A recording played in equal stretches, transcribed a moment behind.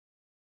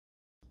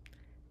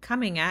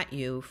Coming at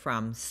you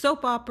from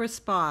Soap Opera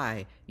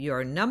Spy,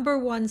 your number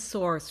one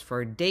source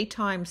for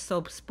daytime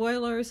soap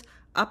spoilers,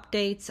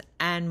 updates,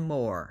 and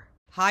more.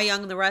 Hi,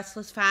 Young and the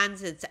Restless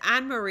fans. It's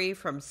Anne-Marie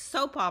from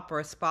Soap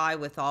Opera Spy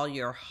with all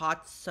your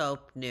hot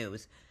soap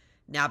news.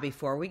 Now,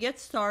 before we get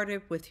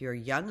started with your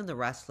Young and the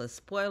Restless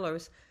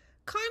spoilers,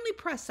 kindly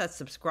press that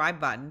subscribe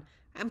button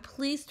and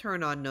please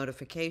turn on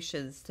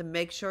notifications to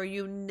make sure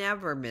you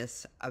never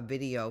miss a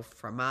video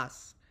from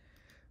us.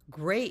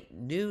 Great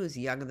news,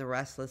 Young and the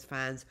Restless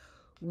fans.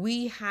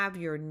 We have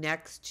your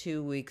next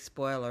 2 week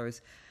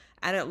spoilers,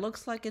 and it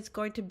looks like it's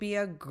going to be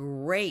a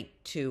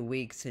great 2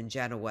 weeks in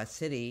Genoa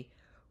City.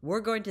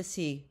 We're going to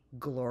see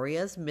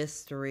Gloria's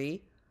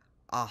mystery,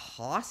 a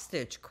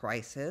hostage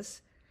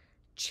crisis,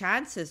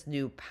 Chance's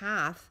new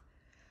path,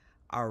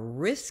 a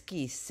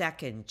risky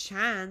second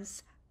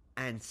chance,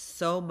 and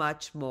so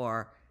much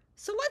more.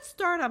 So let's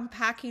start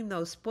unpacking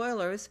those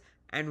spoilers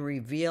and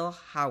reveal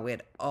how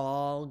it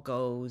all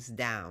goes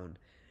down.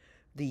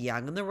 The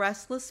Young and the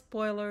Restless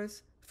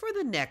spoilers for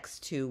the next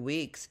 2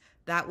 weeks,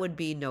 that would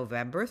be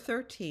November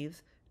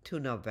 13th to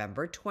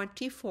November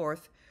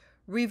 24th,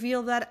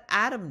 reveal that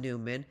Adam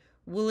Newman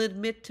will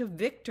admit to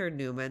Victor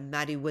Newman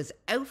that he was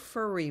out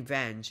for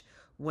revenge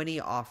when he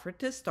offered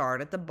to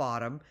start at the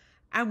bottom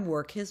and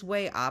work his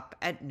way up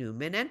at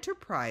Newman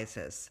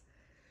Enterprises.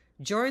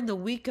 During the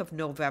week of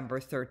November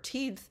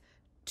 13th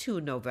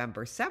to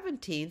November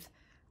 17th,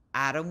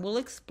 Adam will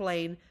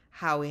explain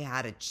how he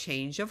had a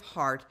change of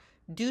heart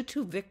due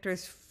to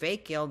Victor's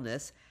fake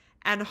illness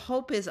and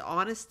hope his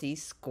honesty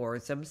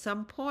scores him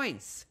some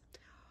points.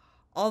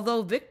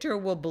 Although Victor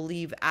will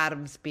believe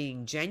Adam's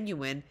being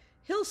genuine,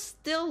 he'll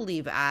still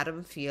leave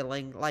Adam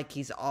feeling like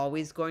he's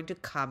always going to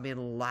come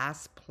in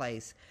last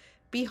place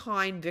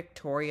behind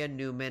Victoria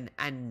Newman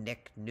and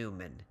Nick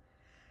Newman.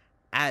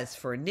 As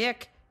for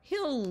Nick,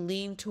 he'll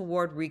lean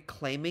toward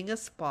reclaiming a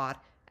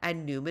spot at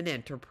Newman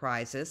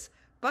Enterprises,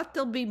 but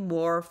there'll be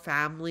more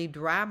family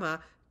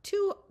drama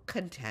to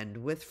contend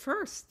with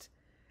first.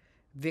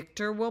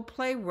 Victor will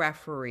play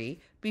referee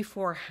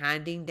before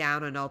handing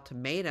down an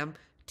ultimatum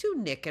to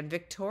Nick and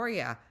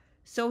Victoria,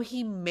 so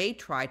he may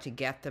try to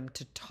get them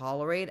to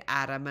tolerate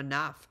Adam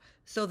enough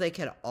so they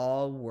can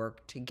all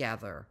work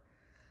together.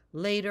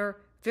 Later,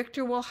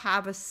 Victor will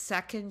have a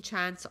second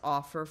chance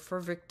offer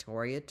for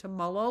Victoria to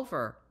mull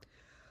over.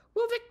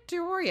 Will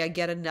Victoria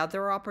get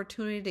another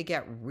opportunity to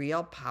get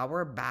real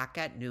power back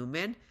at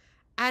Newman?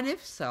 And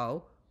if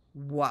so,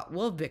 what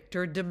will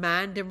Victor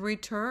demand in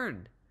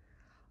return?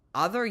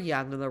 Other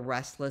Young and the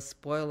Restless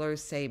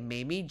spoilers say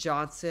Mamie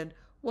Johnson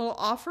will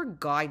offer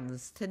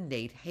guidance to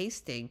Nate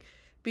Hastings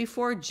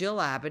before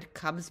Jill Abbott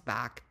comes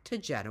back to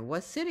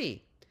Genoa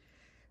City.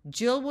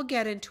 Jill will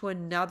get into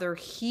another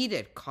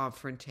heated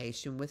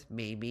confrontation with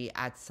Mamie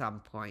at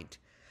some point,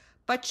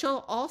 but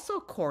she'll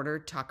also corner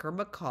Tucker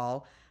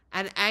McCall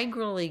and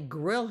angrily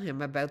grill him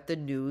about the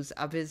news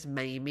of his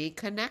Mamie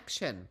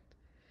connection.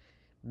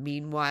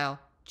 Meanwhile,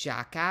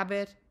 Jack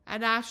Abbott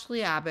and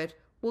Ashley Abbott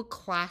will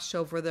clash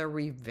over their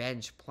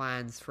revenge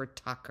plans for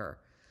Tucker,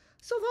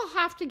 so they'll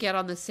have to get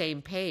on the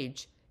same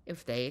page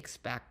if they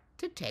expect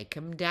to take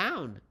him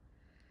down.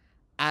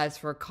 As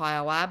for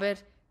Kyle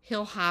Abbott,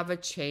 he'll have a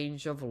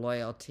change of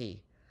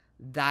loyalty.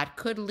 That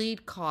could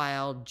lead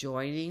Kyle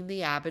joining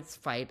the Abbotts'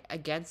 fight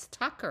against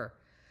Tucker,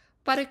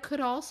 but it could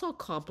also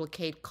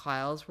complicate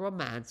Kyle's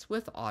romance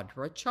with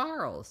Audra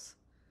Charles.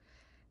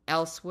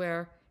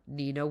 Elsewhere,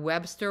 Nina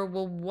Webster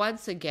will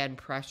once again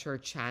pressure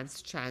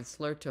Chance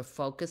Chancellor to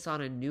focus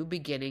on a new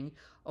beginning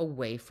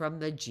away from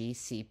the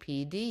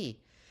GCPD,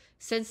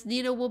 since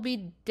Nina will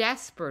be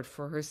desperate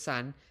for her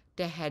son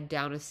to head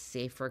down a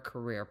safer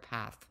career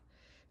path.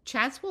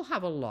 Chance will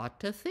have a lot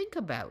to think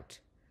about.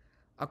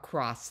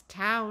 Across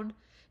town,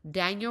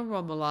 Daniel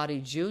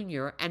Romalotti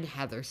Jr. and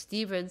Heather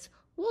Stevens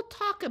will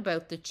talk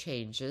about the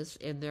changes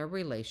in their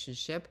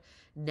relationship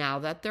now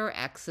that their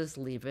ex is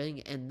living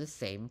in the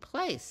same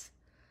place.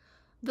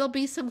 There'll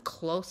be some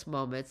close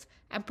moments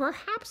and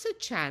perhaps a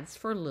chance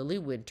for Lily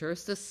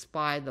Winters to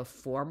spy the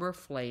former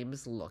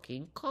flames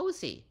looking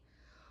cozy.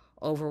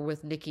 Over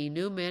with Nikki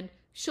Newman,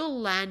 she'll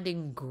land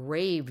in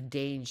grave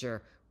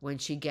danger when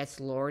she gets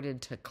lured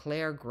into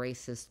Claire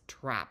Grace's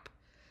trap.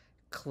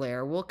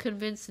 Claire will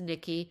convince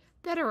Nikki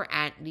that her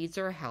aunt needs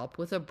her help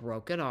with a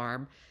broken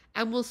arm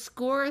and will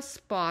score a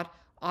spot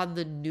on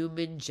the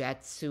Newman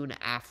jet soon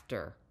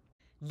after.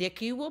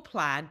 Nikki will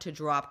plan to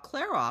drop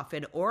Claire off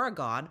in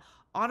Oregon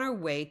on her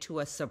way to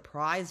a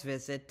surprise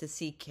visit to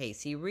see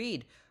Casey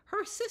Reed,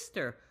 her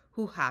sister,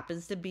 who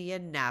happens to be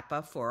in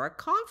Napa for a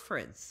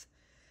conference.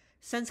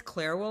 Since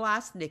Claire will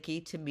ask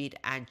Nikki to meet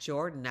Aunt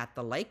Jordan at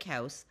the lake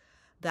house,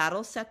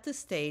 that'll set the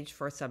stage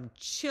for some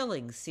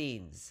chilling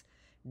scenes.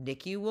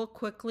 Nikki will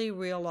quickly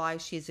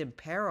realize she's in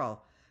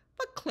peril,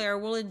 but Claire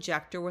will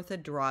inject her with a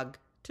drug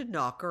to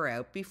knock her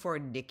out before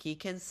Nikki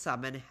can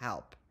summon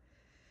help.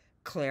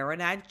 Claire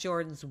and Aunt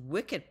Jordan's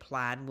wicked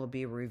plan will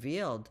be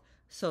revealed,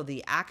 so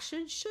the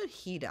action should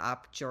heat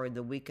up during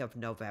the week of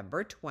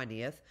November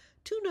 20th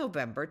to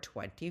November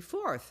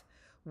 24th.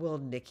 Will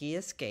Nikki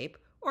escape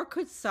or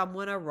could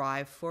someone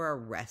arrive for a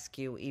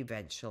rescue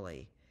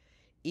eventually?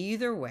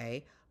 Either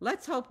way,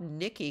 let's hope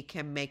Nikki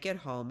can make it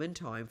home in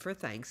time for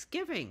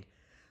Thanksgiving.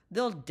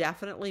 There'll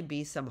definitely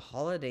be some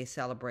holiday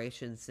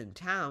celebrations in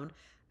town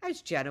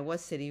as Genoa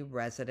City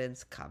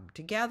residents come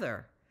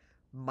together.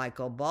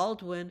 Michael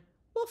Baldwin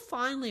will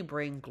finally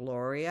bring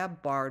Gloria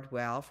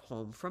Bardwell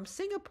home from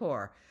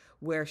Singapore,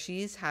 where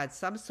she's had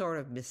some sort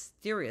of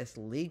mysterious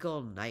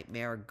legal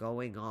nightmare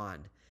going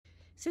on.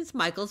 Since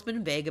Michael's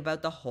been vague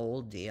about the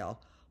whole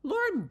deal,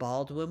 Lauren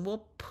Baldwin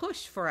will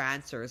push for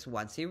answers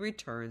once he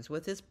returns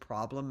with his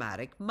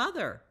problematic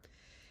mother.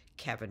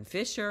 Kevin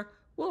Fisher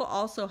will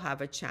also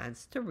have a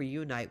chance to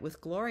reunite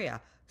with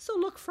Gloria, so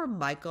look for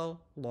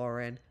Michael,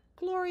 Lauren,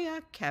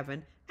 Gloria,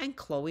 Kevin, and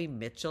Chloe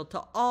Mitchell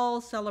to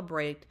all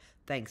celebrate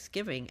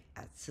Thanksgiving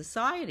at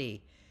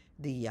Society.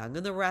 The Young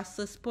and the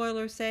Restless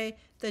spoilers say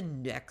the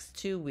next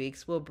 2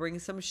 weeks will bring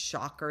some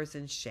shockers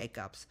and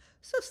shakeups,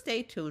 so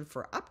stay tuned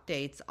for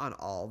updates on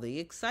all the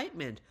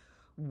excitement.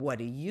 What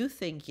do you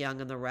think,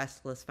 Young and the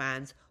Restless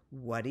fans?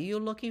 What are you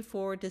looking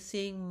forward to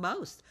seeing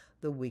most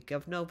the week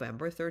of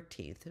November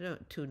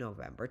 13th to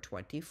November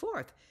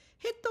 24th?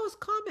 Hit those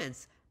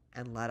comments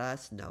and let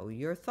us know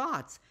your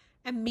thoughts.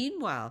 And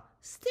meanwhile,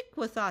 stick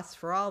with us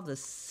for all the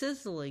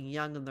sizzling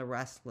Young and the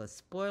Restless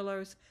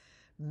spoilers.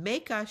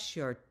 Make us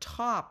your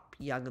top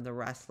Young and the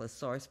Restless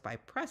source by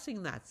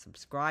pressing that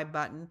subscribe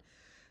button.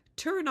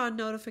 Turn on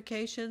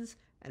notifications,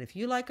 and if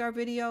you like our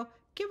video,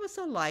 give us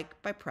a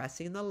like by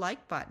pressing the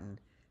like button.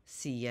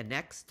 See you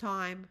next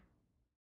time.